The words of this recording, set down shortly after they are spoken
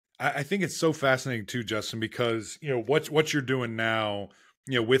I think it's so fascinating too, Justin, because, you know, what you're doing now,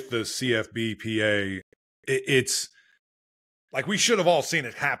 you know, with the CFBPA, it's like, we should have all seen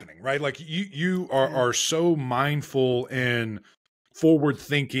it happening, right? Like you are so mindful and forward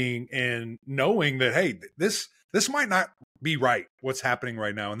thinking and knowing that, hey, this might not be right, what's happening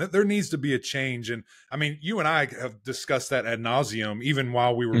right now, and that there needs to be a change. And I mean, you and I have discussed that ad nauseum, even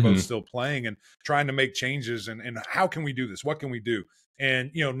while we were both still playing and trying to make changes, and how can we do this? What can we do?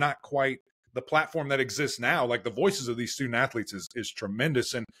 And, you know, not quite the platform that exists now, like the voices of these student athletes is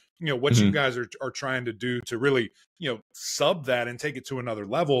tremendous. And, you know, what you guys are trying to do to really, you know, sub that and take it to another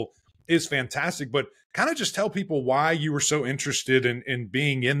level is fantastic. But kind of just tell people why you were so interested in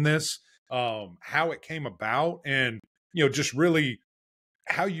being in this, how it came about, and, you know, just really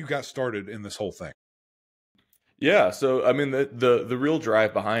how you got started in this whole thing. Yeah, so I mean, the real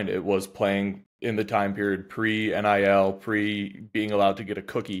drive behind it was playing in the time period pre-NIL, pre being allowed to get a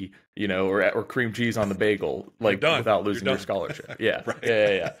cookie, you know, or cream cheese on the bagel, like without losing your scholarship. Yeah, Right.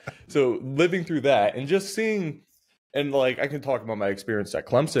 yeah. So living through that and just seeing, and like I can talk about my experience at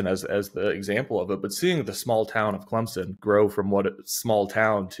Clemson as the example of it, but seeing the small town of Clemson grow from what a small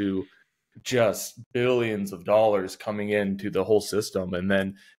town to just billions of dollars coming into the whole system, and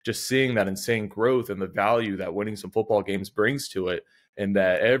then just seeing that insane growth and the value that winning some football games brings to it, and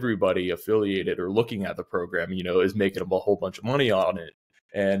that everybody affiliated or looking at the program, you know, is making a whole bunch of money on it.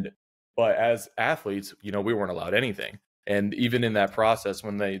 And but as athletes, you know, we weren't allowed anything. And even in that process,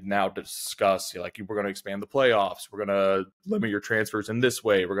 when they now discuss, like, we're going to expand the playoffs, we're going to limit your transfers in this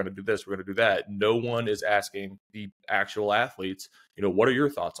way, we're going to do this, we're going to do that, no one is asking the actual athletes, you know, what are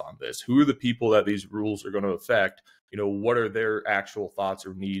your thoughts on this? Who are the people that these rules are going to affect? You know, what are their actual thoughts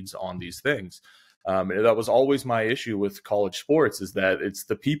or needs on these things? And that was always my issue with college sports, is that it's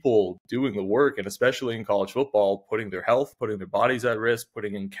the people doing the work, and especially in college football, putting their health, putting their bodies at risk,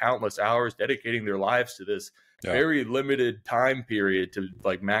 putting in countless hours, dedicating their lives to this very limited time period to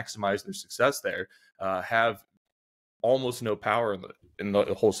like maximize their success there, have almost no power in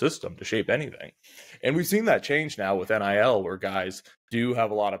the whole system to shape anything. And we've seen that change now with NIL, where guys do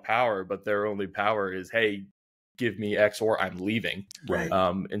have a lot of power, but their only power is, hey, give me X or I'm leaving. Right.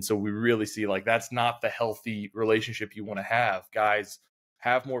 And so we really see, like, that's not the healthy relationship you want to have. Guys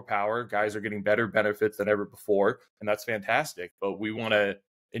have more power. Guys are getting better benefits than ever before, and that's fantastic. But we want to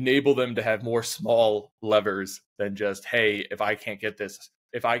enable them to have more small levers than just, hey, if I can't get this,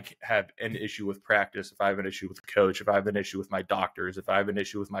 if I have an issue with practice, if I have an issue with the coach, if I have an issue with my doctors, if I have an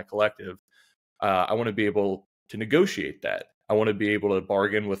issue with my collective, I want to be able to negotiate that. I want to be able to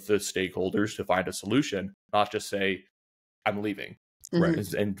bargain with the stakeholders to find a solution, not just say, I'm leaving. Right.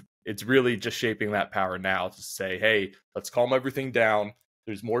 And it's really just shaping that power now to say, hey, let's calm everything down.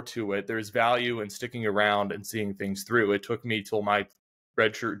 There's more to it. There's value in sticking around and seeing things through. It took me till my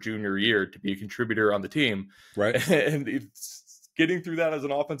redshirt junior year to be a contributor on the team. Right. And it's getting through that as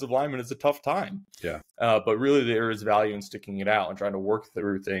an offensive lineman is a tough time. Yeah. But really there is value in sticking it out and trying to work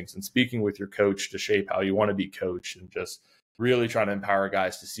through things and speaking with your coach to shape how you want to be coached, and just really trying to empower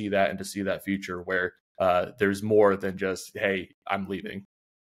guys to see that and to see that future where there's more than just, hey, I'm leaving.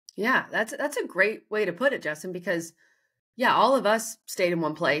 Yeah, that's a great way to put it, Justin, because yeah, all of us stayed in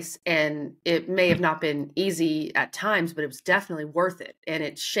one place, and it may have not been easy at times, but it was definitely worth it. And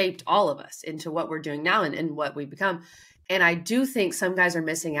it shaped all of us into what we're doing now and what we've become. And I do think some guys are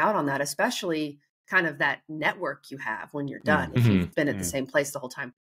missing out on that, especially kind of that network you have when you're done, if you've been at the same place the whole time.